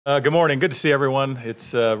Good morning. Good to see everyone.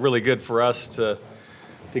 It's really good for us to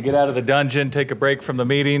get out of the dungeon, take a break from the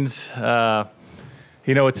meetings.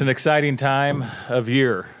 It's an exciting time of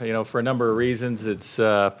year, for a number of reasons. It's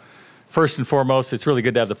first and foremost, it's really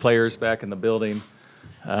good to have the players back in the building.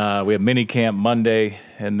 We have mini camp Monday,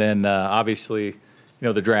 and then obviously,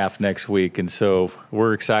 the draft next week. And so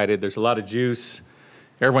we're excited. There's a lot of juice.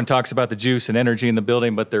 Everyone talks about the juice and energy in the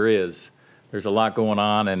building, but there's a lot going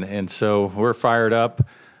on, and so we're fired up.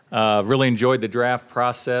 Really enjoyed the draft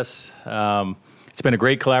process. It's been a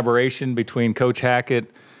great collaboration between Coach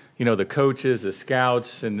Hackett, the coaches, the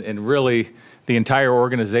scouts, and really the entire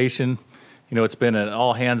organization. It's been an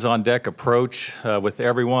all-hands-on-deck approach with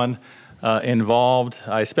everyone involved.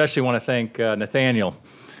 I especially want to thank Nathaniel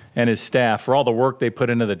and his staff for all the work they put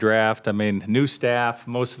into the draft. I mean, new staff,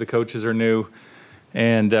 most of the coaches are new,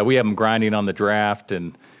 and we have them grinding on the draft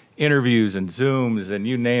and interviews and Zooms and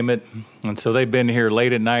you name it. And so they've been here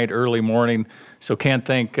late at night, early morning, so can't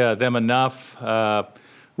thank them enough.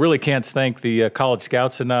 Really can't thank the college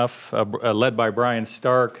scouts enough, led by Brian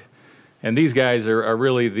Stark. And these guys are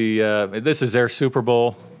really this is their Super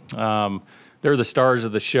Bowl. They're the stars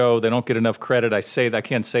of the show. They don't get enough credit. I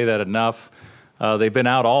can't say that enough. They've been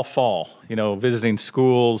out all fall, visiting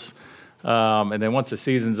schools. And then once the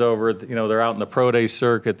season's over, they're out in the Pro Day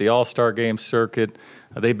circuit, the All-Star Game circuit.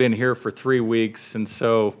 They've been here for 3 weeks, and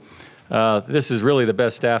so this is really the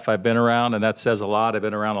best staff I've been around, and that says a lot. I've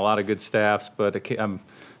been around a lot of good staffs, but I'm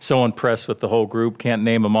so impressed with the whole group. Can't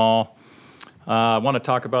name them all. I want to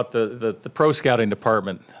talk about the pro scouting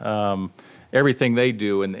department, everything they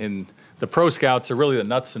do, and the pro scouts are really the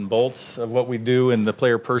nuts and bolts of what we do in the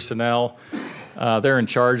player personnel. They're in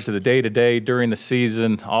charge of the day-to-day during the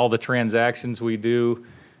season, all the transactions we do.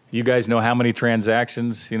 You guys know how many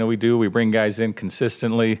transactions we do. We bring guys in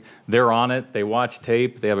consistently. They're on it. They watch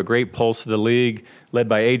tape. They have a great pulse of the league, led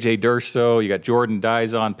by A.J. Durso. You got Jordan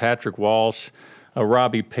Dizon, Patrick Walsh,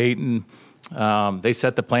 Robbie Paton. They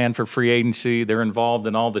set the plan for free agency. They're involved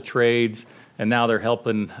in all the trades, and now they're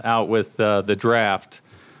helping out with the draft.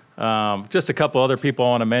 Just a couple other people I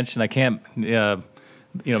want to mention. I can't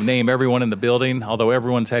name everyone in the building, although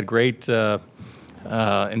everyone's had great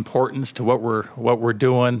importance to what we're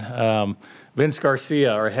doing. Vince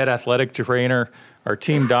Garcia, our head athletic trainer, our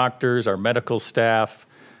team doctors, our medical staff.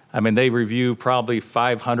 I mean, they review probably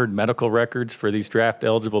 500 medical records for these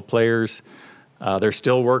draft-eligible players. They're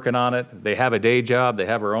still working on it. They have a day job. They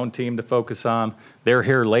have our own team to focus on. They're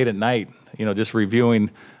here late at night, just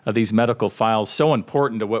reviewing these medical files. So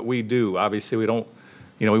important to what we do. Obviously, we don't.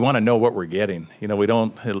 We want to know what we're getting.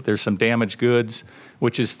 There's some damaged goods,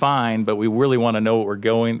 which is fine, but we really want to know what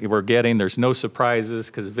we're getting. There's no surprises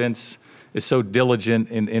because Vince is so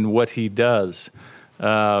diligent in what he does.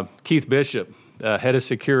 Keith Bishop, head of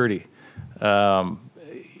security,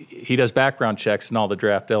 he does background checks in all the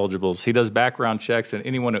draft eligibles. He does background checks in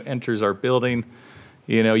anyone who enters our building.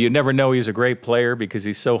 You never know he's a great player because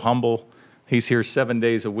he's so humble. He's here 7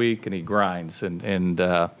 days a week and he grinds,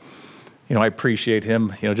 I appreciate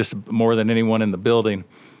him, just more than anyone in the building.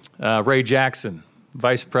 Ray Jackson,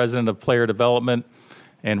 Vice President of Player Development,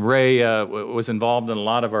 and Ray was involved in a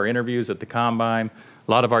lot of our interviews at the Combine,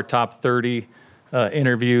 a lot of our top 30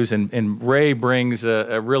 interviews, and Ray brings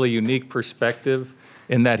a really unique perspective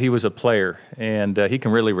in that he was a player, and he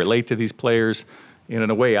can really relate to these players in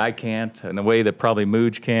a way I can't, in a way that probably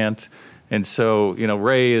Mougey can't. And so,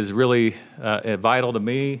 Ray is really vital to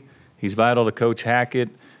me. He's vital to Coach Hackett.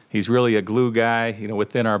 He's really a glue guy,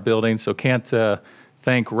 within our building. So can't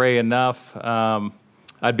thank Ray enough.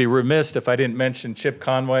 I'd be remiss if I didn't mention Chip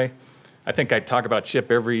Conway. I think I talk about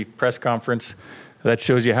Chip every press conference. That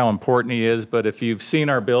shows you how important he is. But if you've seen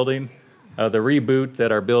our building, the reboot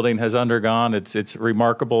that our building has undergone, it's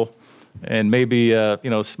remarkable. And maybe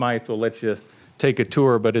Smythe will let you take a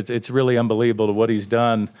tour, but it's really unbelievable to what he's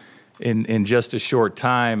done in just a short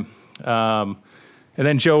time. And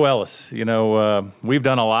then Joe Ellis, we've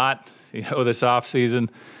done a lot, this offseason,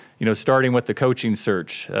 starting with the coaching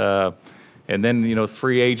search, and then,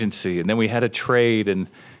 free agency, and then we had a trade, and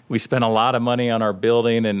we spent a lot of money on our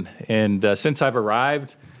building, and since I've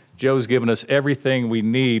arrived, Joe's given us everything we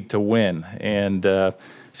need to win, and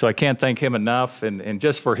so I can't thank him enough, and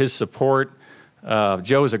just for his support.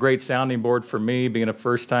 Joe is a great sounding board for me, being a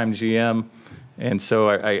first-time GM, and so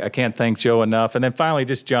I can't thank Joe enough. And then finally,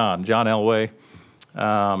 just John Elway.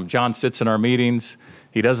 John sits in our meetings.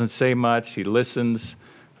 He doesn't say much. He listens.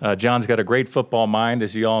 John's got a great football mind,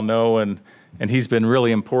 as you all know, and he's been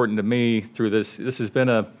really important to me through this. This has been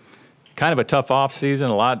a kind of a tough off season,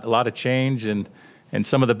 a lot of change and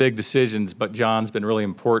some of the big decisions, but John's been really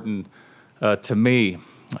important to me.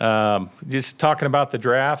 Just talking about the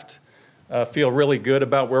draft, feel really good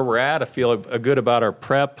about where we're at. I feel good about our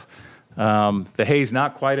prep. The hay's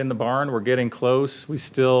not quite in the barn. We're getting close. We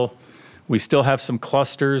still have some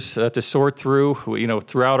clusters to sort through,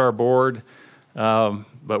 throughout our board.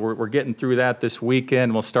 But we're getting through that this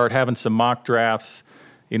weekend. We'll start having some mock drafts,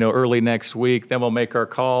 early next week. Then we'll make our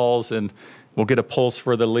calls and we'll get a pulse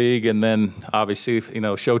for the league, and then obviously,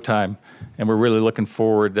 showtime. And we're really looking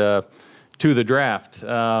forward to the draft.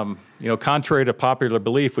 Contrary to popular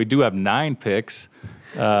belief, we do have 9 picks,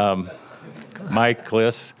 Mike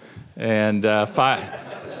Kliss, and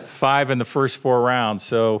five in the first 4 rounds.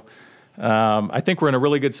 So I think we're in a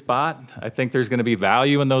really good spot. I think there's going to be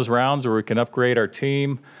value in those rounds where we can upgrade our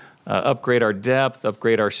team, upgrade our depth,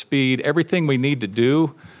 upgrade our speed, everything we need to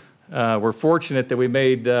do. We're fortunate that we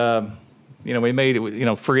made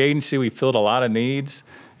free agency. We filled a lot of needs,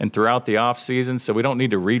 and throughout the offseason, so we don't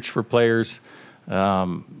need to reach for players. We're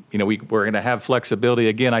going to have flexibility.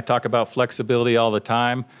 Again, I talk about flexibility all the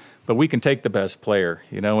time, but we can take the best player,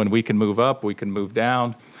 and we can move up, we can move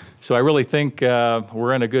down. So I really think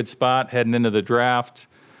we're in a good spot heading into the draft.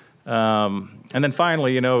 And then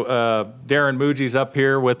finally, Darren Mougey's up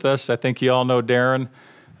here with us. I think you all know Darren.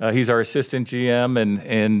 He's our assistant GM,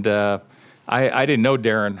 and I didn't know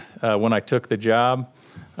Darren when I took the job,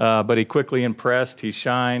 but he quickly impressed. He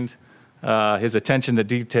shined. His attention to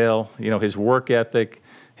detail, his work ethic,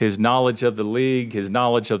 his knowledge of the league, his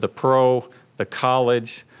knowledge of the pro, the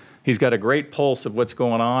college. He's got a great pulse of what's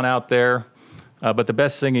going on out there. But the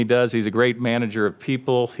best thing he does, he's a great manager of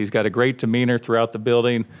people. He's got a great demeanor throughout the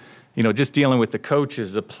building. Just dealing with the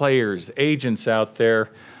coaches, the players, agents out there.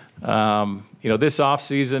 This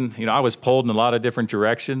offseason, I was pulled in a lot of different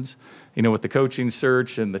directions, with the coaching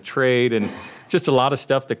search and the trade and just a lot of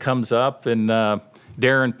stuff that comes up. And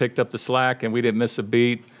Darren picked up the slack, and we didn't miss a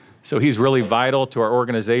beat. So he's really vital to our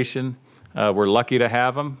organization. We're lucky to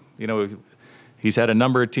have him. He's had a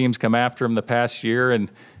number of teams come after him the past year, and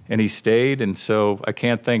he stayed. And so I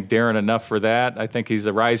can't thank Darren enough for that. I think he's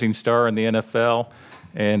a rising star in the NFL.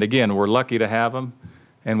 And again, we're lucky to have him.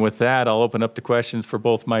 And with that, I'll open up the questions for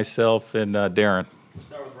both myself and Darren. We'll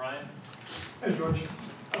start with Ryan. Hey, George. You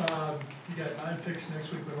got 9 picks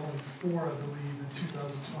next week, but only 4, I believe, in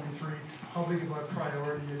 2023. How big of a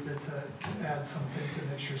priority is it to add some things to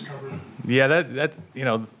next year's cover? Yeah, that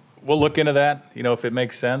we'll look into that, if it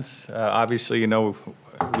makes sense. Obviously,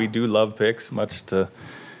 we do love picks, much to,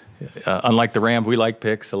 unlike the Rams, we like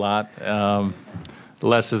picks a lot.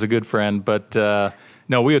 Les is a good friend, but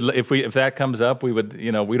no, we would, if that comes up, we would,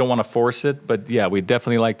 we don't want to force it, but yeah, we'd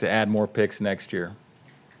definitely like to add more picks next year.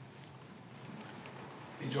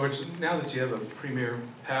 Hey, George, now that you have a premier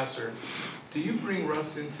passer, do you bring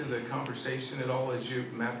Russ into the conversation at all as you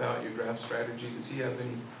map out your draft strategy? Does he have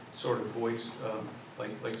any sort of voice,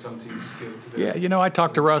 like some teams give to their? Yeah, I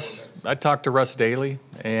talk to Russ. I talk to Russ daily,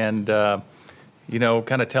 and kind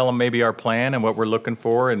of tell him maybe our plan and what we're looking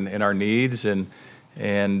for and our needs.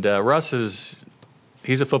 And Russ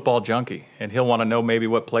he's a football junkie, and he'll want to know maybe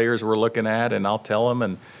what players we're looking at, and I'll tell him,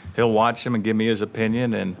 and he'll watch him and give me his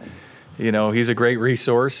opinion. And he's a great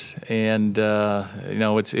resource, and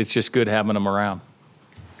it's just good having him around.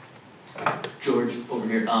 George, over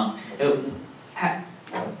here.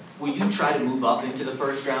 Will you try to move up into the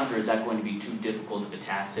first round, or is that going to be too difficult of a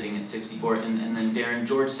task sitting at 64? And then Darren,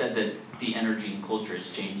 George said that the energy and culture has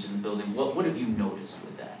changed in the building. What have you noticed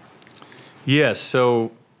with that? Yes,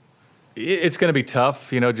 so it's going to be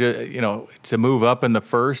tough, to move up in the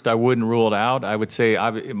first. I wouldn't rule it out. I would say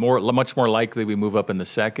much more likely we move up in the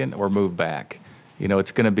second or move back.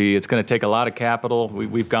 It's going to take a lot of capital.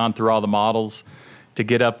 We've gone through all the models to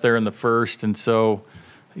get up there in the first, and so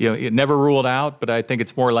it never ruled out, but I think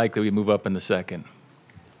it's more likely we move up in the second.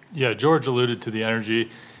 Yeah, George alluded to the energy,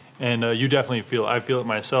 and you definitely feel it. I feel it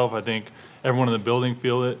myself. I think everyone in the building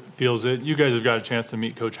feels it. You guys have got a chance to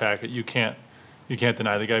meet Coach Hackett. You can't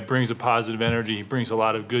deny the guy brings a positive energy. He brings a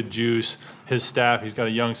lot of good juice. His staff, he's got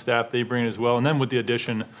a young staff, they bring it as well. And then with the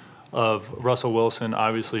addition of Russell Wilson,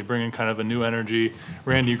 obviously bringing kind of a new energy,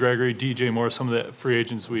 Randy Gregory, DJ Moore, some of the free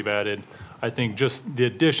agents we've added. I think just the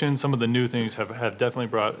addition, some of the new things have definitely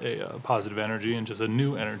brought a positive energy and just a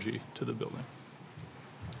new energy to the building.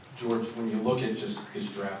 George, when you look at just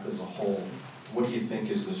this draft as a whole, what do you think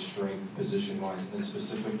is the strength position-wise, and then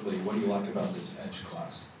specifically, what do you like about this edge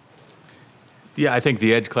class? Yeah, I think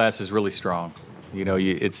the edge class is really strong.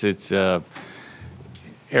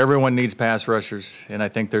 Everyone needs pass rushers, and I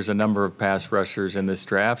think there's a number of pass rushers in this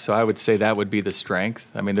draft. So I would say that would be the strength.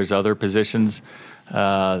 I mean, there's other positions,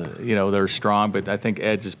 that are strong, but I think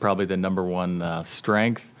edge is probably the number one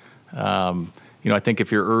strength. I think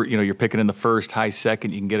if you're picking in the first, high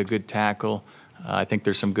second, you can get a good tackle. I think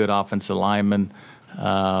there's some good offensive linemen.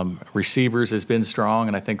 Receivers has been strong,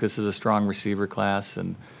 and I think this is a strong receiver class,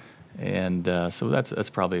 and so that's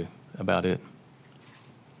probably about it.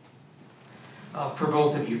 For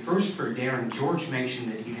both of you, first for Darren, George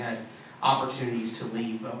mentioned that you had opportunities to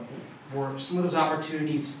leave. Were some of those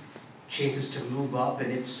opportunities chances to move up,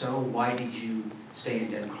 and if so, why did you stay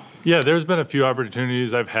in Denver? Yeah, there's been a few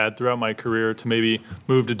opportunities I've had throughout my career to maybe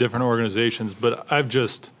move to different organizations, but I've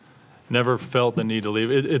just never felt the need to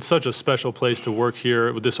leave. It's such a special place to work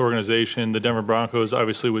here with this organization, the Denver Broncos,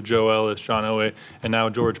 obviously with Joe Ellis, John Elway, and now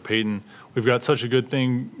George Paton. We've got such a good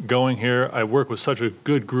thing going here. I work with such a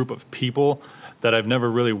good group of people that I've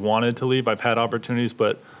never really wanted to leave. I've had opportunities,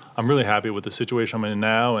 but I'm really happy with the situation I'm in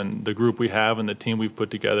now and the group we have and the team we've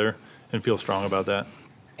put together, and feel strong about that.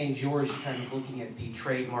 And George, kind of looking at the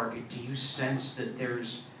trade market, do you sense that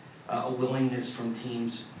there's a willingness from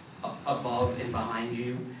teams above and behind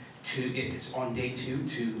you it's on day two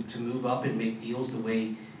to move up and make deals the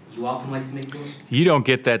way you often like to make deals? You don't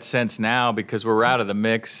get that sense now because we're out of the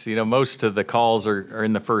mix. Most of the calls are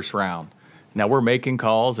in the first round. Now we're making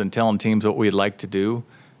calls and telling teams what we'd like to do.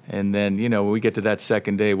 And then, when we get to that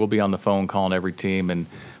second day, we'll be on the phone calling every team, and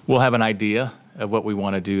we'll have an idea of what we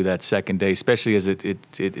want to do that second day, especially as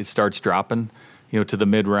it starts dropping, to the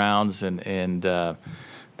mid rounds, and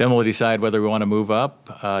then we'll decide whether we want to move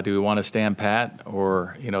up, do we want to stand pat,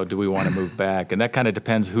 or do we want to move back? And that kind of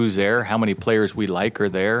depends who's there, how many players we like are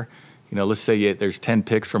there. Let's say there's 10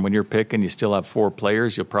 picks from when you're picking, you still have 4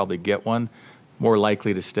 players, you'll probably get one, more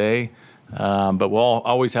likely to stay. But we'll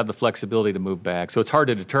always have the flexibility to move back. So it's hard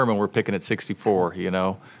to determine. We're picking at 64,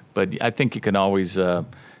 but I think you can always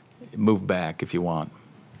move back if you want.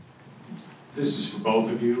 This is for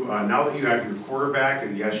both of you. Now that you have your quarterback,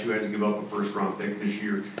 and yes, you had to give up a first-round pick this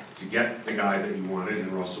year to get the guy that you wanted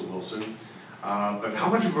in Russell Wilson, but how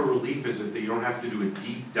much of a relief is it that you don't have to do a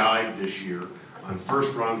deep dive this year on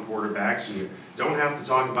first-round quarterbacks, and you don't have to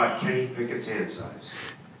talk about Kenny Pickett's hand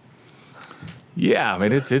size? Yeah, I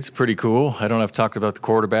mean, it's pretty cool. I don't have to talk about the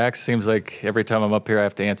quarterbacks. Seems like every time I'm up here I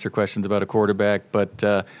have to answer questions about a quarterback. But,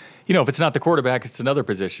 if it's not the quarterback, it's another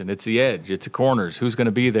position. It's the edge. It's the corners. Who's going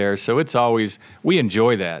to be there? So it's always – we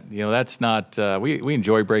enjoy that. That's not we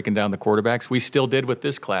enjoy breaking down the quarterbacks. We still did with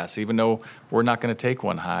this class, even though we're not going to take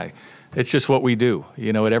one high. It's just what we do,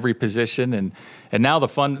 at every position. And now the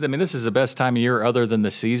fun – this is the best time of year other than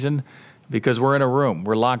the season, because we're in a room,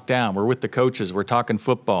 we're locked down, we're with the coaches, we're talking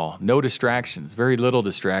football, no distractions, very little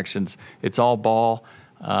distractions. It's all ball.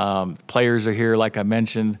 Players are here, like I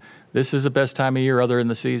mentioned. This is the best time of year other than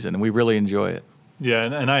the season, and we really enjoy it. Yeah,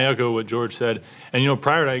 and I echo what George said. And,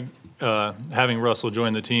 prior to having Russell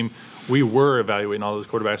join the team, we were evaluating all those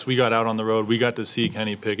quarterbacks. We got out on the road. We got to see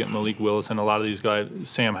Kenny Pickett, Malik Willis, and a lot of these guys,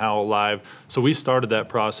 Sam Howell, live. So we started that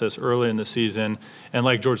process early in the season. And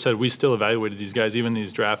like George said, we still evaluated these guys, even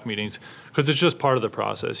these draft meetings, because it's just part of the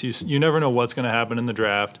process. You never know what's going to happen in the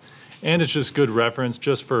draft. And it's just good reference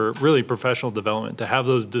just for really professional development to have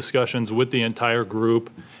those discussions with the entire group.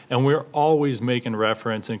 And we're always making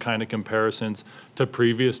reference and kind of comparisons to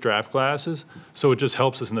previous draft classes. So it just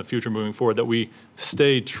helps us in the future moving forward that we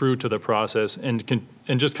stay true to the process and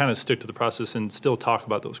just kind of stick to the process and still talk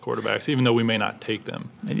about those quarterbacks, even though we may not take them.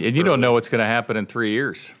 And you don't know what's going to happen in 3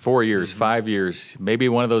 years, 4 years, 5 years. Maybe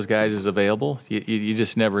one of those guys is available. You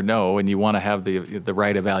just never know, and you want to have the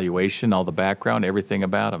right evaluation, all the background, everything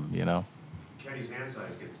about him, Kenny's hand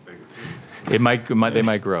size gets bigger. They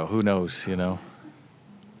might grow. Who knows,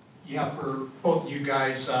 Yeah, for both of you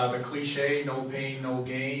guys, the cliche, no pain, no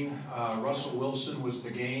gain. Russell Wilson was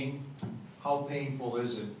the gain. How painful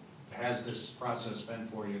has this process been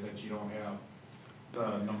for you that you don't have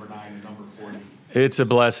the number 9 and number 40? It's a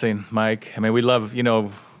blessing, Mike. We love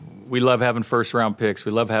having first-round picks.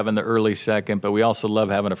 We love having the early second, but we also love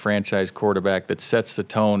having a franchise quarterback that sets the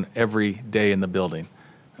tone every day in the building.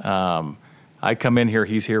 I come in here,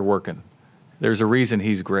 he's here working. There's a reason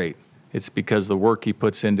he's great. It's because the work he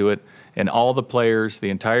puts into it, and all the players, the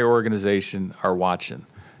entire organization are watching.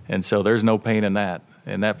 And so there's no pain in that.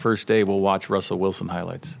 And that first day, we'll watch Russell Wilson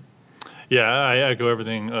highlights. Yeah, I echo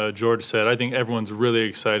everything George said. I think everyone's really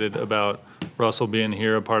excited about Russell being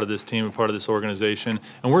here, a part of this team, a part of this organization.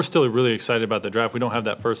 And we're still really excited about the draft. We don't have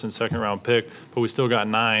that first and second round pick, but we still got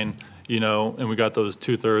 9. And we got those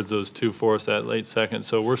 2/3, those 2/4, that late second.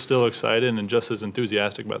 So we're still excited and just as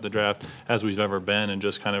enthusiastic about the draft as we've ever been, and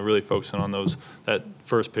just kind of really focusing on that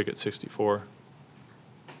first pick at 64.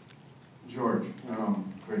 George,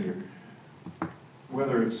 right here.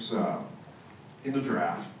 Whether it's in the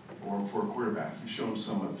draft or for a quarterback, you've shown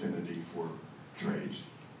some affinity for trades.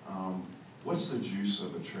 What's the juice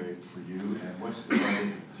of a trade for you, and what's the other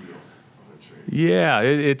deal of a trade? Yeah,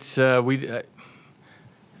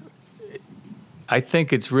 I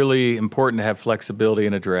think it's really important to have flexibility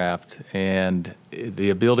in a draft and the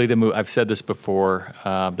ability to move. I've said this before,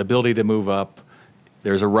 the ability to move up.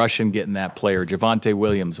 There's a rush in getting that player. Javonte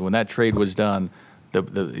Williams, when that trade was done,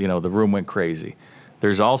 the room went crazy.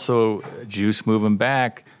 There's also juice moving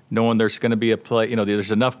back, knowing there's going to be a play.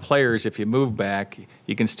 There's enough players. If you move back,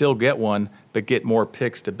 you can still get one, but get more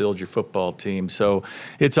picks to build your football team. So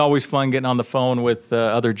it's always fun getting on the phone with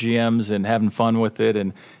other GMs and having fun with it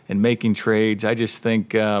and making trades. I just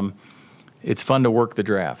think it's fun to work the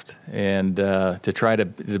draft and to try to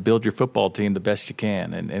build your football team the best you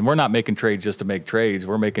can. And we're not making trades just to make trades.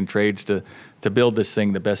 We're making trades to build this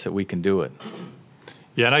thing the best that we can do it.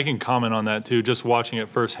 Yeah, and I can comment on that too. Just watching it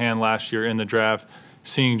firsthand last year in the draft,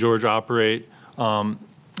 seeing George operate,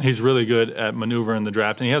 he's really good at maneuvering the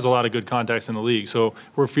draft, and he has a lot of good contacts in the league. So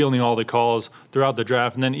we're fielding all the calls throughout the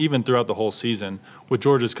draft, and then even throughout the whole season. With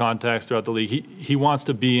George's contacts throughout the league, he wants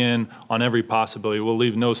to be in on every possibility. We'll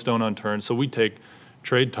leave no stone unturned. So we take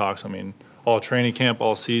trade talks, all training camp,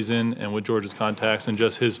 all season, and with George's contacts and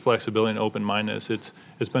just his flexibility and open-mindedness,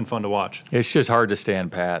 it's been fun to watch. It's just hard to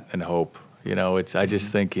stand pat and hope. I just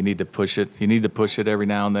think you need to push it. You need to push it every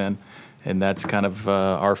now and then, and that's kind of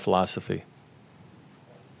our philosophy.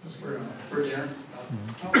 This is for Darren.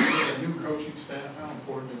 How is a new coaching staff, how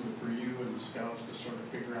important is it for you and the scouts to sort of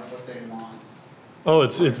figure out what they want? Oh,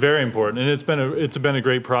 it's very important, and it's been a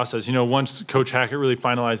great process. Once Coach Hackett really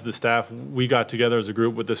finalized the staff, we got together as a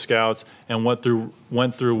group with the scouts and went through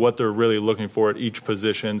what they're really looking for at each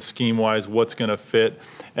position, scheme-wise, what's going to fit,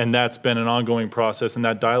 and that's been an ongoing process. And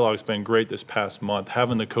that dialogue's been great this past month.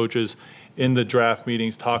 Having the coaches in the draft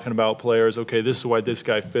meetings talking about players, okay, this is why this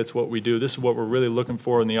guy fits what we do. This is what we're really looking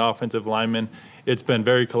for in the offensive linemen. It's been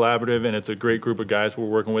very collaborative, and it's a great group of guys we're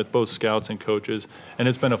working with, both scouts and coaches, and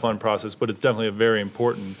it's been a fun process, but it's definitely a very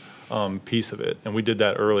important piece of it, and we did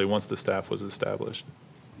that early once the staff was established.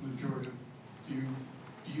 Georgia, do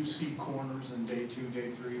you see corners in day 2, day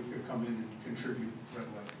 3 who could come in and contribute right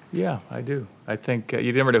away? Yeah, I do. I think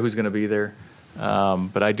you never know who's going to be there,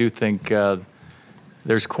 but I do think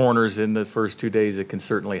there's corners in the first 2 days that can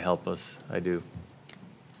certainly help us. I do.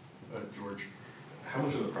 George, how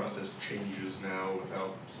much of the process changes now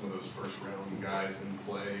without some of those first-round guys in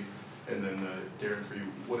play? And then, Darren, for you,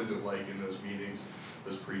 what is it like in those meetings,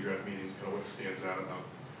 those pre-draft meetings, kind of what stands out about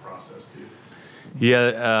the process to you?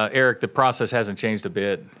 Yeah, Eric, the process hasn't changed a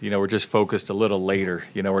bit. We're just focused a little later.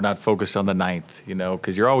 We're not focused on the 9th,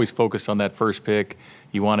 because you're always focused on that first pick.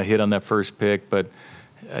 You want to hit on that first pick, but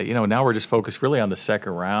now we're just focused really on the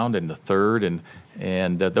second round and the third,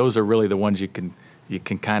 and those are really the ones you can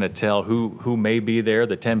kind of tell who may be there,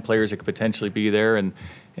 the 10 players that could potentially be there, and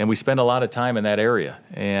we spend a lot of time in that area,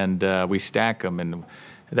 and we stack them, and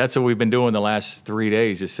that's what we've been doing the last 3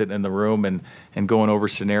 days, just sitting in the room and going over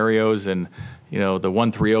scenarios, and the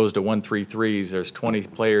 1-3-0s to 1-3-3s. There's 20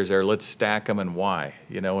 players there. Let's stack them and why,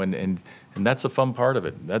 and that's the fun part of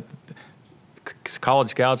it. That college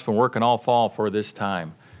scouts been working all fall for this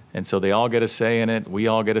time, and so they all get a say in it. We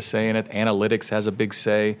all get a say in it. Analytics has a big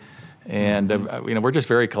say, and we're just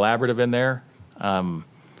very collaborative in there.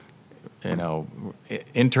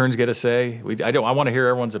 Interns get a say. I want to hear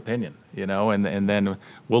everyone's opinion, and then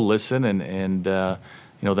we'll listen and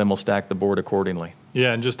then we'll stack the board accordingly.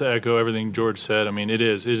 Yeah, and just to echo everything George said, it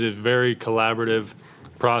is a very collaborative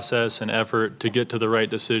process and effort to get to the right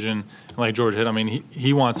decision. And like George hit,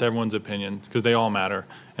 he wants everyone's opinion because they all matter,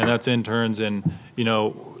 and that's interns. And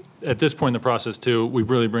at this point in the process too, we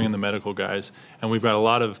really bring in the medical guys, and we've got a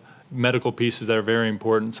lot of medical pieces that are very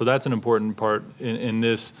important. So that's an important part in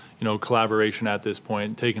this collaboration at this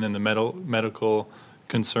point, taking in the medical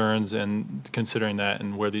concerns and considering that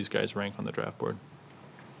and where these guys rank on the draft board.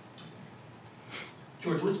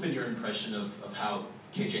 George, what's been your impression of how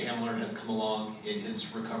KJ Hamler has come along in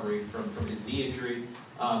his recovery from his knee injury?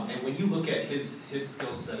 And when you look at his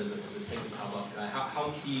skill set as a take the top off guy,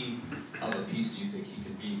 how key of a piece do you think he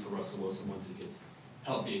could be for Russell Wilson once he gets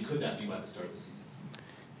healthy? And could that be by the start of the season?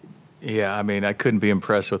 Yeah, I couldn't be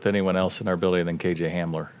impressed with anyone else in our building than KJ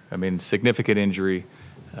Hamler. Significant injury,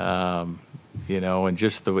 and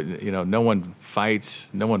just no one fights,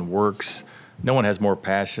 no one works, no one has more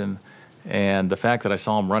passion. And the fact that I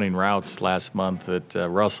saw him running routes last month at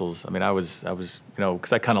Russell's, I was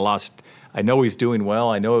because I kind of lost. I know he's doing well.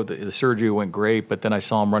 I know the surgery went great, but then I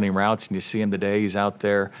saw him running routes, and you see him today. He's out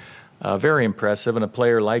there, very impressive. And a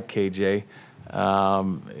player like KJ,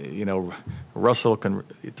 Russell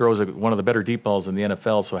throws one of the better deep balls in the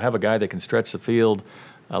NFL. So have a guy that can stretch the field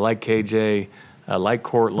like KJ, like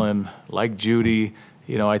Cortland, like Judy,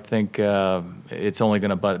 I think it's only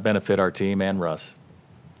going to benefit our team and Russ.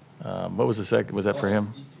 What was the second? Was that for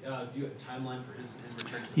him? Do you have a timeline for his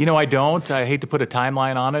return? I don't. I hate to put a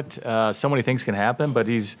timeline on it. So many things can happen, but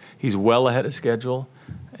he's well ahead of schedule,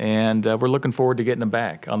 and we're looking forward to getting him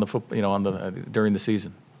back on the during the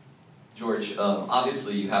season. George,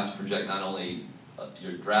 obviously you have to project not only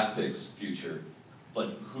your draft picks' future,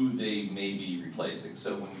 but who they may be replacing.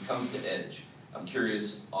 So when it comes to edge, I'm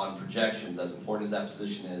curious on projections, as important as that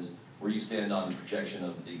position is, where you stand on the projection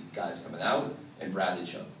of the guys coming out and Bradley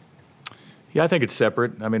Chubb. Yeah, I think it's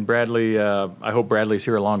separate. I mean, Bradley, I hope Bradley's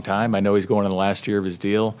here a long time. I know he's going in the last year of his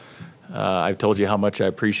deal. I've told you how much I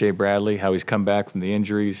appreciate Bradley, how he's come back from the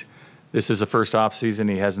injuries. This is the first offseason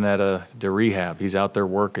he hasn't had to rehab. He's out there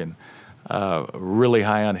working. Really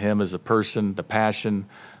high on him as a person, the passion,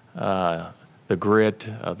 the grit,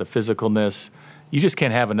 the physicalness. You just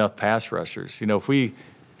can't have enough pass rushers. If we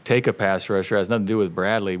take a pass rusher, it has nothing to do with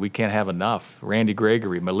Bradley, we can't have enough. Randy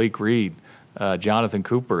Gregory, Malik Reed, Jonathan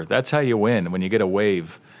Cooper. That's how you win when you get a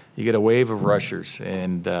wave. You get a wave of rushers,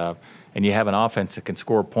 and you have an offense that can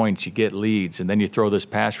score points. You get leads, and then you throw this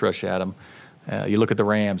pass rush at them. You look at the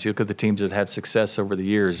Rams. You look at the teams that had success over the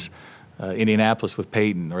years. Indianapolis with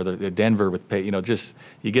Paton, or the Denver with Paton. Just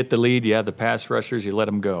you get the lead, you have the pass rushers, you let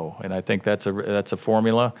them go, and I think that's a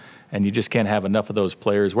formula, and you just can't have enough of those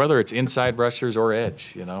players, whether it's inside rushers or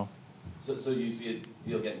edge. So you see a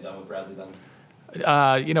deal getting done with Bradley then?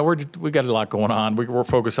 We got a lot going on. We're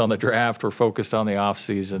focused on the draft. We're focused on the off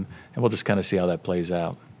season, and we'll just kind of see how that plays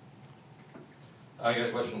out. I got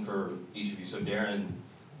a question for each of you. So Darren,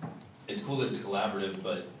 it's cool that it's collaborative,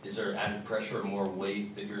 but is there added pressure or more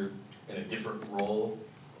weight that you're in a different role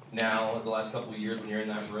now the last couple of years when you're in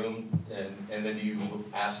that room? And then do you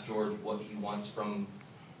ask George what he wants from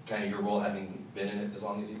kind of your role, having been in it as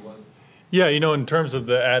long as he was? Yeah, in terms of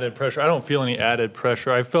the added pressure, I don't feel any added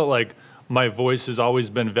pressure. I felt like my voice has always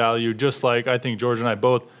been valued, just like I think George and I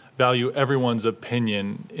both value everyone's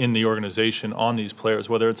opinion in the organization on these players,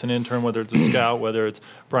 whether it's an intern, whether it's a scout, whether it's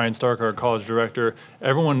Brian Stark, our college director.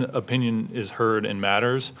 Everyone's opinion is heard and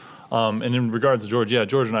matters. And in regards to George,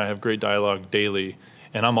 George and I have great dialogue daily,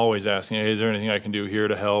 and I'm always asking, hey, is there anything I can do here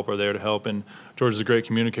to help or there to help? And George is a great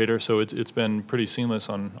communicator, so it's been pretty seamless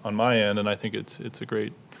on my end, and I think it's a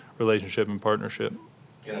great relationship and partnership.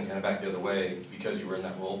 And then kind of back the other way, because you were in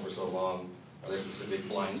that role for so long, are there specific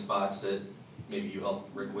blind spots that maybe you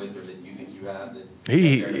helped Rick with, or that you think you have?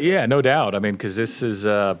 Yeah, no doubt. I mean, because this is,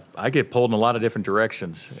 I get pulled in a lot of different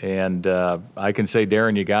directions, and I can say,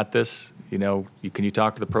 Darren, you got this. Can you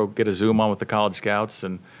talk to the pro, get a Zoom on with the college scouts,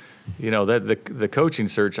 and the coaching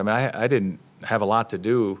search. I mean, I didn't have a lot to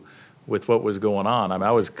do with what was going on. I mean,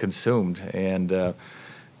 I was consumed, and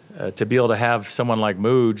to be able to have someone like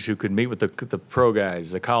Mougey who could meet with the pro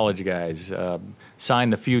guys, the college guys, sign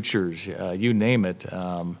the futures, you name it.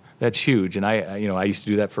 That's huge, and I used to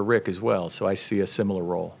do that for Rick as well, so I see a similar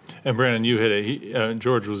role. And Brandon, you hit it.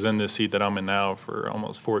 George was in this seat that I'm in now for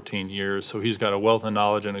almost 14 years, so he's got a wealth of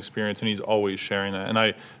knowledge and experience, and he's always sharing that. And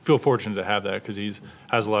I feel fortunate to have that because he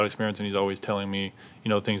has a lot of experience, and he's always telling me,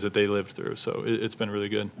 things that they lived through. So it's been really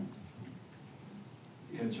good.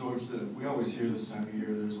 Yeah, George, we always hear this time of year,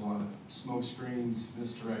 there's a lot of smoke screens,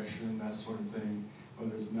 misdirection, that sort of thing,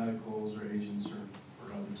 whether it's medicals or agents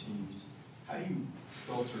or other teams. How do you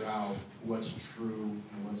filter out what's true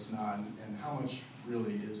and what's not, and how much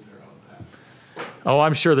really is there of that? Oh,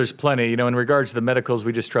 I'm sure there's plenty. In regards to the medicals,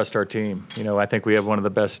 we just trust our team. I think we have one of the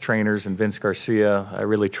best trainers in Vince Garcia. I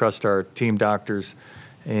really trust our team doctors.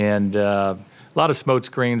 And a lot of smoke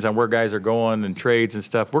screens on where guys are going and trades and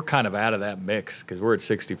stuff. We're kind of out of that mix because we're at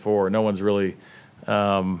 64. No one's really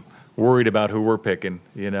worried about who we're picking,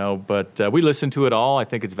 But we listen to it all. I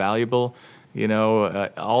think it's valuable.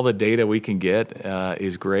 All the data we can get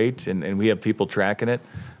is great, and we have people tracking it.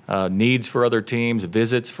 Needs for other teams,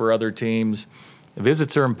 visits for other teams.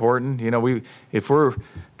 Visits are important. If we're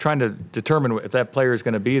trying to determine if that player is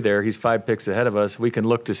going to be there, he's 5 picks ahead of us, we can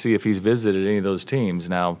look to see if he's visited any of those teams.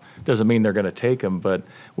 Now, it doesn't mean they're going to take him, but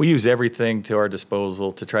we use everything to our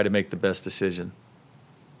disposal to try to make the best decision.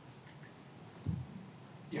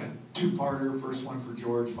 Yeah, two-parter. First one for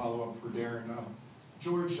George, follow-up for Darren.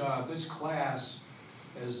 George, this class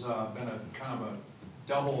has been a kind of a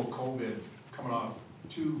double COVID, coming off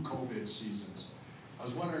 2 COVID seasons. I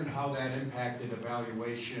was wondering how that impacted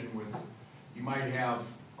evaluation with, you might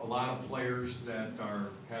have a lot of players that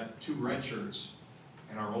had 2 red shirts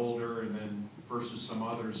and are older, and then versus some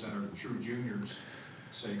others that are true juniors.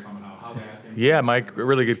 say, coming out, how that. Yeah, Mike, a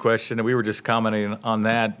really good question. And we were just commenting on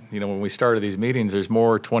that. You know, when we started these meetings, there's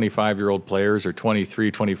more 25-year-old players or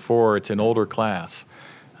 23, 24. It's an older class.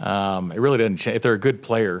 It really doesn't change. If they're a good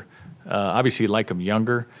player, obviously you like them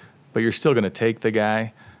younger, but you're still going to take the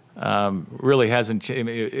guy. Really hasn't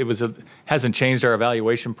hasn't changed our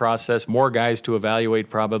evaluation process. More guys to evaluate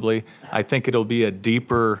probably. I think it'll be a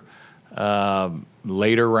deeper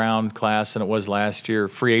later round class than it was last year.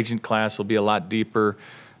 Free agent class will be a lot deeper.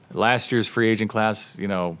 Last year's free agent class, you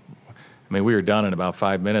know, I mean, we were done in about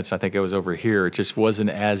 5 minutes. I think it was over here. It just wasn't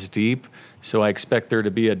as deep. So I expect there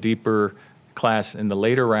to be a deeper class in the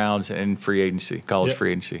later rounds and free agency, college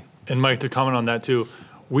free agency. And Mike, to comment on that too,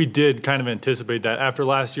 we did kind of anticipate that after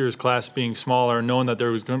last year's class being smaller, knowing that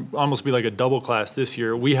there was going to almost be like a double class this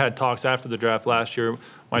year. We had talks after the draft last year,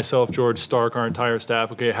 myself, George, Stark, our entire staff,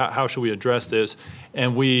 okay, how should we address this?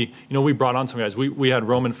 And we brought on some guys. We had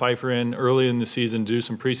Roman Pfeiffer in early in the season to do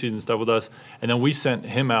some preseason stuff with us, and then we sent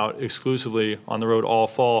him out exclusively on the road all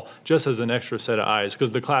fall just as an extra set of eyes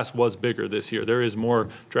because the class was bigger this year. There is more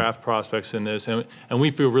draft prospects in this, and we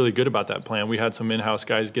feel really good about that plan. We had some in-house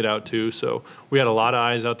guys get out too, so we had a lot of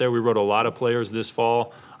eyes out there. We wrote a lot of players this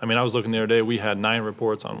fall. I mean, I was looking the other day, we had 9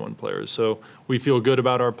 reports on 1 player. So we feel good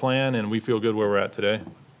about our plan, and we feel good where we're at today.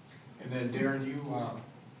 And then, Darren, you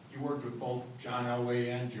worked with both John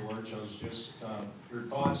Elway and George. I was just, your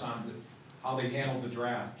thoughts on how they handled the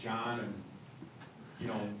draft, John and,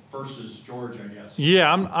 versus George, I guess.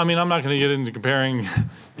 Yeah, I'm not going to get into comparing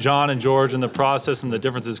John and George and the process and the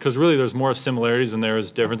differences because really there's more similarities than there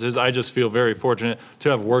is differences. I just feel very fortunate to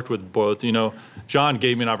have worked with both. You know, John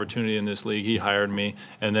gave me an opportunity in this league. He hired me.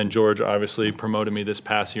 And then George obviously promoted me this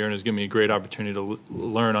past year and has given me a great opportunity to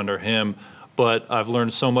learn under him. But I've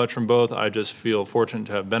learned so much from both. I just feel fortunate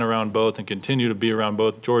to have been around both and continue to be around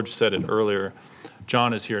both. George said it earlier.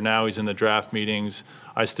 John is here now. He's in the draft meetings.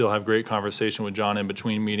 I still have great conversation with John in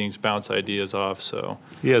between meetings, bounce ideas off. So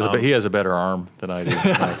he has a better arm than I do.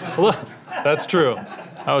 Well, that's true.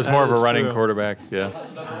 I was more of a running quarterback. Yeah.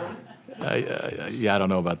 Yeah, I don't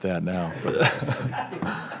know about that now. But.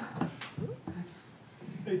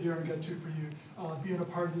 Hey, Darren, I got 2 for you. Being a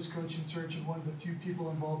part of this coaching search and one of the few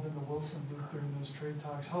people involved in the Wilson loop during those trade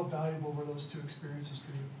talks, how valuable were those 2 experiences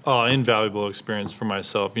for you? Oh, invaluable experience for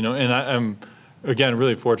myself. You know, and I'm again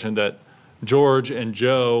really fortunate that George and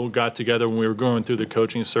Joe got together when we were going through the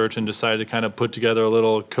coaching search and decided to kind of put together a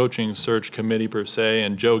little coaching search committee per se,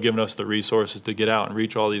 and Joe giving us the resources to get out and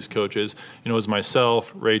reach all these coaches. You know, it was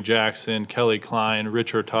myself, Ray Jackson, Kelly Klein,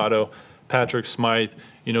 Rich Hurtado, Patrick Smythe.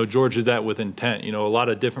 You know, George did that with intent. You know, a lot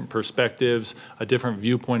of different perspectives, a different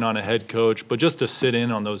viewpoint on a head coach, but just to sit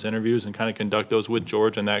in on those interviews and kind of conduct those with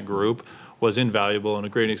George and that group was invaluable and a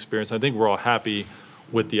great experience. I think we're all happy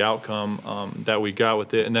with the outcome that we got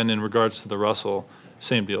with it. And then in regards to the Russell,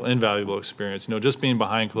 same deal, invaluable experience. You know, just being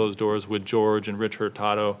behind closed doors with George and Rich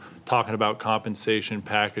Hurtado, talking about compensation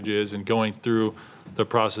packages and going through the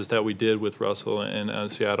process that we did with Russell in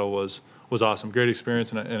Seattle was awesome. Great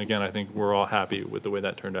experience, and again, I think we're all happy with the way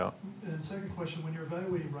that turned out. And the second question, when you're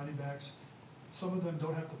evaluating running backs, some of them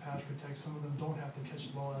don't have to pass protect, some of them don't have to catch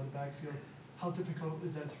the ball out of the backfield. How difficult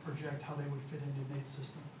is that to project how they would fit into Nate's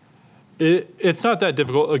system? It's not that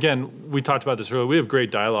difficult. Again, we talked about this earlier. We have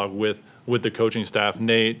great dialogue with the coaching staff,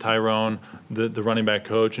 Nate, Tyrone, the running back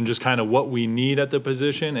coach, and just kind of what we need at the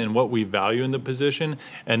position and what we value in the position.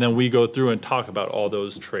 And then we go through and talk about all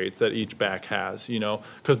those traits that each back has, you know,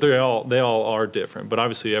 because they all are different. But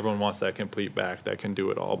obviously everyone wants that complete back that can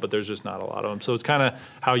do it all, but there's just not a lot of them. So it's kind of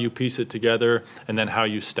how you piece it together and then how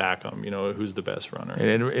you stack them, you know, who's the best runner.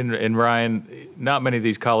 And Ryan, not many of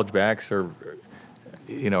these college backs are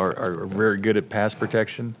very good at pass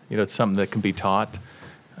protection. You know, it's something that can be taught.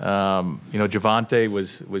 Javonte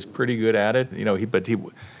was pretty good at it. You know,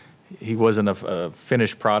 he wasn't a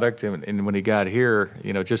finished product. And when he got here,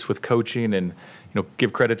 you know, just with coaching and, you know,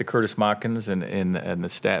 give credit to Curtis Mockins and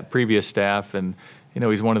the previous staff, and, you know,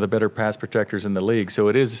 he's one of the better pass protectors in the league. So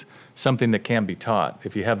it is something that can be taught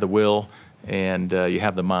if you have the will and you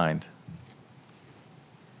have the mind.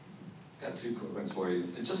 Got 2 quick ones for you.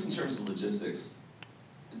 Just in terms of logistics,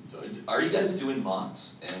 are you guys doing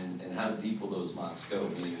mocks, and how deep will those mocks go?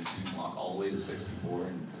 Meaning, do you mock all the way to 64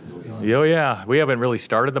 and go beyond? Oh yeah, we haven't really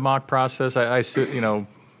started the mock process. I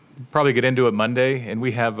probably get into it Monday, and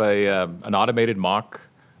we have an automated mock.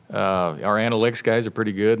 Our analytics guys are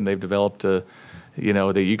pretty good, and they've developed that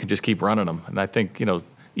you can just keep running them. And I think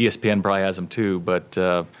ESPN probably has them too, but.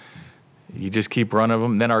 You just keep running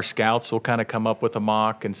them. Then our scouts will kind of come up with a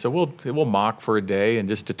mock, and so we'll mock for a day and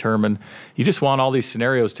just determine. You just want all these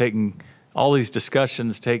scenarios all these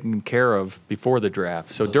discussions taken care of before the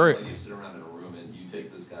draft. So like you sit around in a room and you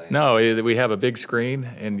take this guy? No, we have a big screen,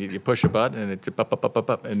 and you push a button, and it's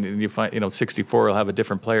up, and you find, 64 will have a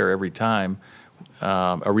different player every time,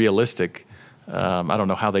 a realistic. I don't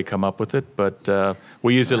know how they come up with it, but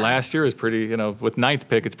we used it last year. It's pretty, with 9th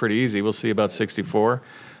pick, it's pretty easy. We'll see about 64,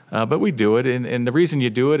 but we do it, and the reason you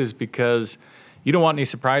do it is because you don't want any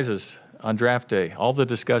surprises on draft day. All the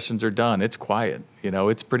discussions are done. It's quiet.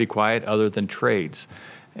 It's pretty quiet other than trades.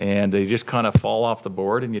 And they just kind of fall off the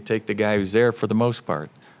board, and you take the guy who's there for the most part.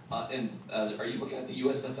 Are you looking at the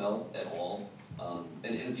USFL at all?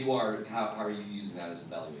 And if you are, how are you using that as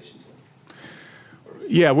an evaluation tool?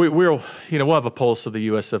 Yeah, we'll have a pulse of the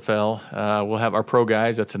USFL. We'll have our pro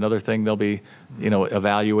guys. That's another thing they'll be,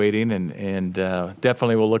 evaluating, and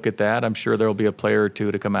definitely we'll look at that. I'm sure there'll be a player or two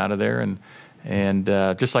to come out of there, and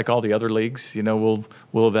just like all the other leagues, we'll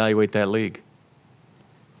evaluate that league.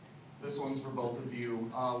 This one's for both of you.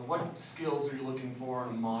 What skills are you looking for in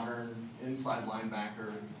a modern inside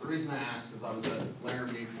linebacker? The reason I ask is I was at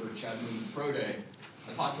Laramie for Chad Moon's Pro Day.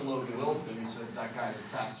 I talked to Logan Wilson. He said that guy's a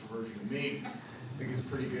faster version of me. I think he's a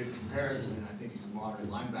pretty good comparison, and I think he's a modern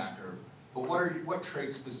linebacker. But what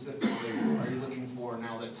traits specifically are you looking for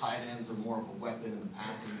now that tight ends are more of a weapon in the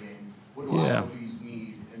passing game? What do IOBs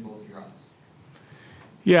need in both your eyes?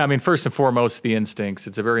 Yeah, first and foremost, the instincts.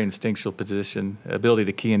 It's a very instinctual position, ability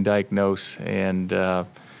to key and diagnose, and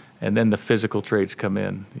then the physical traits come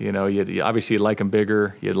in. Obviously you'd like them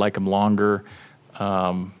bigger, you'd like them longer,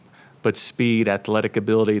 but speed, athletic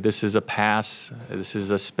ability. This is a pass. This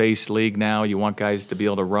is a space league now. You want guys to be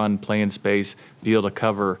able to run, play in space, be able to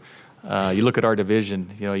cover. You look at our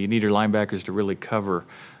division. You need your linebackers to really cover.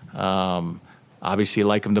 Obviously, you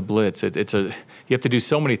like them to blitz. You have to do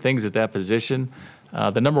so many things at that position.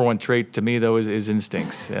 The number one trait to me, though, is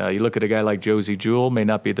instincts. You look at a guy like Josie Jewell, may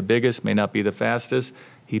not be the biggest, may not be the fastest.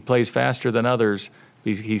 He plays faster than others.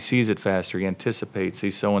 He sees it faster. He anticipates.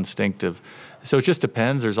 He's so instinctive. So it just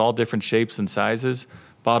depends. There's all different shapes and sizes.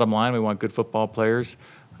 Bottom line, we want good football players.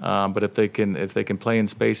 But if they can play in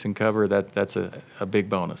space and cover, that's a big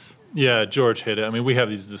bonus. Yeah, George hit it. We have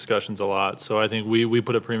these discussions a lot, so I think we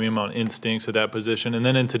put a premium on instincts at that position. And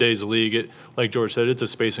then in today's league, like George said, it's a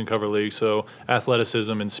space and cover league, so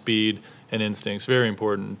athleticism and speed and instincts, very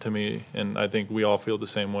important to me, and I think we all feel the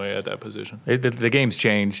same way at that position. The game's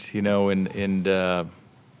changed, in the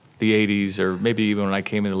 80s, or maybe even when I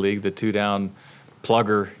came in the league, the two-down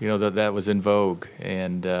plugger, that was in vogue.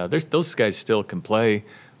 And those guys still can play,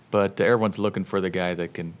 but everyone's looking for the guy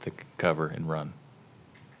that can cover and run.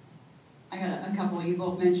 I got a couple. You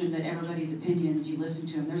both mentioned that everybody's opinions, you listen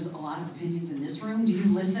to them. There's a lot of opinions in this room. Do you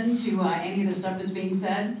listen to any of the stuff that's being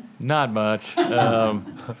said? Not much.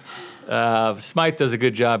 Smythe does a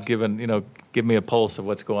good job giving me a pulse of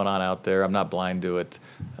what's going on out there. I'm not blind to it.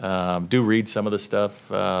 Do read some of the stuff.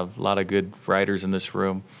 A lot of good writers in this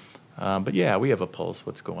room. But yeah, we have a pulse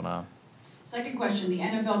what's going on. Second question, the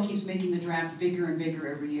NFL keeps making the draft bigger and bigger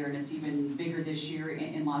every year, and it's even bigger this year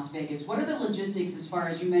in Las Vegas. What are the logistics as far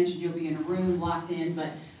as, you mentioned you'll be in a room locked in, but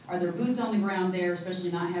are there boots on the ground there,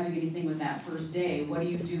 especially not having anything with that first day? What do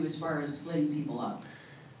you do as far as splitting people up?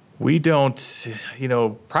 We don't,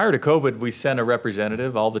 prior to COVID, we sent a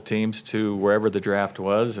representative, all the teams, to wherever the draft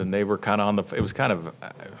was, and they were kind of it was kind of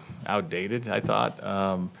outdated, I thought.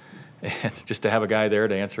 And just to have a guy there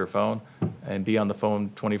to answer a phone and be on the phone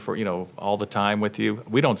 24, all the time with you.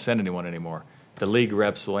 We don't send anyone anymore. The league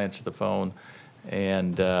reps will answer the phone,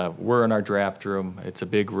 and we're in our draft room. It's a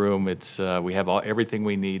big room. We have everything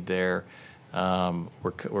we need there.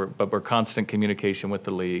 But we're constant communication with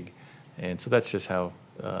the league, and so that's just how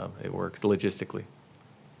it works logistically.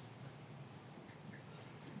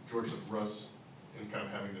 George, Russ, and kind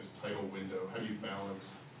of having this title window, how do you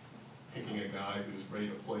balance picking a guy who's ready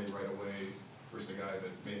to play right away versus a guy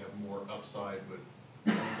that may have more upside but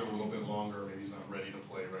needs a little bit longer, maybe he's not ready to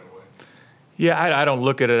play right away? Yeah, I don't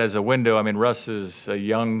look at it as a window. Russ is a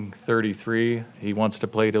young 33. He wants to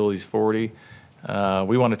play till he's 40.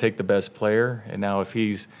 We want to take the best player, and now if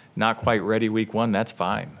he's not quite ready week one, that's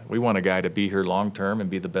fine. We want a guy to be here long term and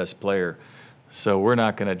be the best player. So we're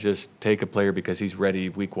not going to just take a player because he's ready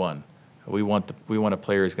week one. We want a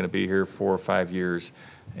player who's going to be here 4 or 5 years,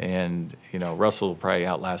 and Russell will probably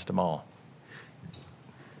outlast them all.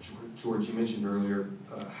 George, you mentioned earlier,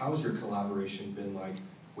 how's your collaboration been like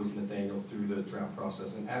with Nathaniel through the draft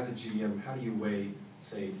process? And as a GM, how do you weigh,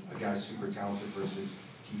 say, a guy's super talented versus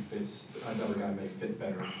another guy may fit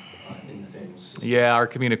better in Nathaniel's system? Yeah, our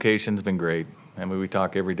communication's been great. We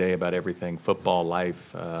talk every day about everything, football,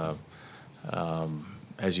 life.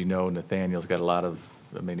 As you know, Nathaniel's got a lot of,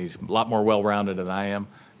 he's a lot more well-rounded than I am,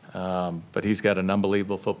 but he's got an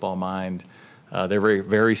unbelievable football mind. They're very,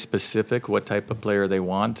 very specific what type of player they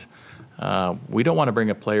want. We don't want to bring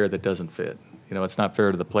a player that doesn't fit. You know, it's not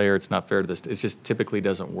fair to the player. It's not fair to this. It just typically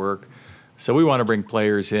doesn't work. So we want to bring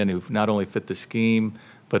players in who not only fit the scheme,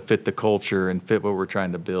 but fit the culture and fit what we're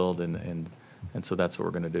trying to build, and so that's what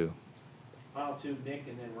we're going to do. Final two, Nick,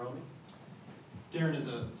 and then Romy. Darren, as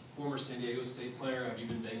a former San Diego State player, have you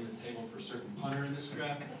been banging the table for a certain punter in this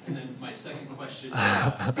draft? And then my second question,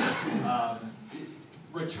 the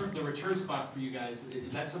return spot for you guys,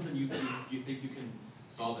 is that something you think you can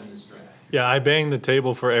solve in this draft? Yeah, I bang the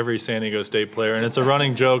table for every San Diego State player, and it's a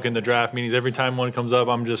running joke in the draft meetings. Every time one comes up,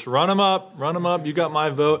 I'm just run them up, you got my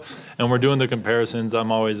vote, and we're doing the comparisons.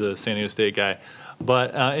 I'm always a San Diego State guy.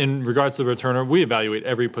 But in regards to the returner, we evaluate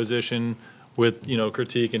every position with, you know,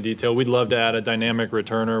 critique and detail. We'd love to add a dynamic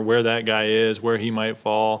returner, where that guy is, where he might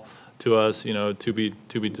fall to us, you know, to be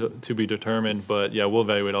determined. But yeah, we'll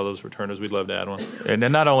evaluate all those returners. We'd love to add one. And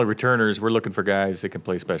then not only returners, we're looking for guys that can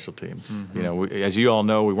play special teams. Mm-hmm. You know, as you all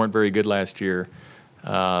know, we weren't very good last year.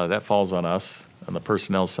 That falls on us. On the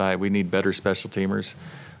personnel side, we need better special teamers.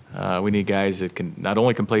 We need guys that can not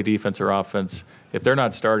only can play defense or offense. If they're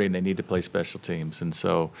not starting, they need to play special teams. And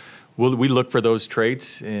so we look for those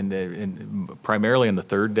traits in primarily in the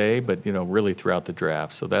third day, but, you know, really throughout the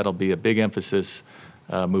draft. So that'll be a big emphasis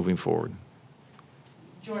moving forward.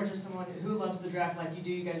 George, as someone who loves the draft like you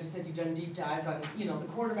do, you guys have said you've done deep dives on, you know, the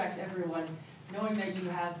quarterbacks, everyone, knowing that you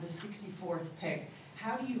have the 64th pick.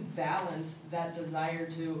 How do you balance that desire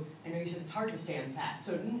to, I know you said it's hard to stand pat,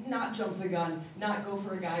 so not jump the gun, not go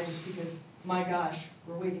for a guy just because, my gosh,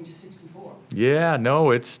 we're waiting to 64. Yeah,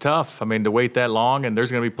 no, it's tough. I mean, to wait that long, and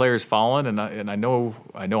there's going to be players falling, and I know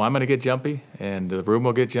I'm going to get jumpy, and the room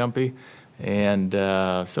will get jumpy, and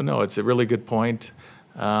so no, it's a really good point.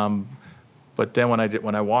 But then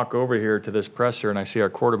when I walk over here to this presser and I see our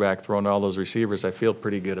quarterback throwing to all those receivers, I feel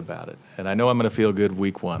pretty good about it, and I know I'm going to feel good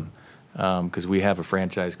week one because we have a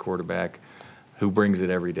franchise quarterback who brings it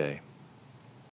every day.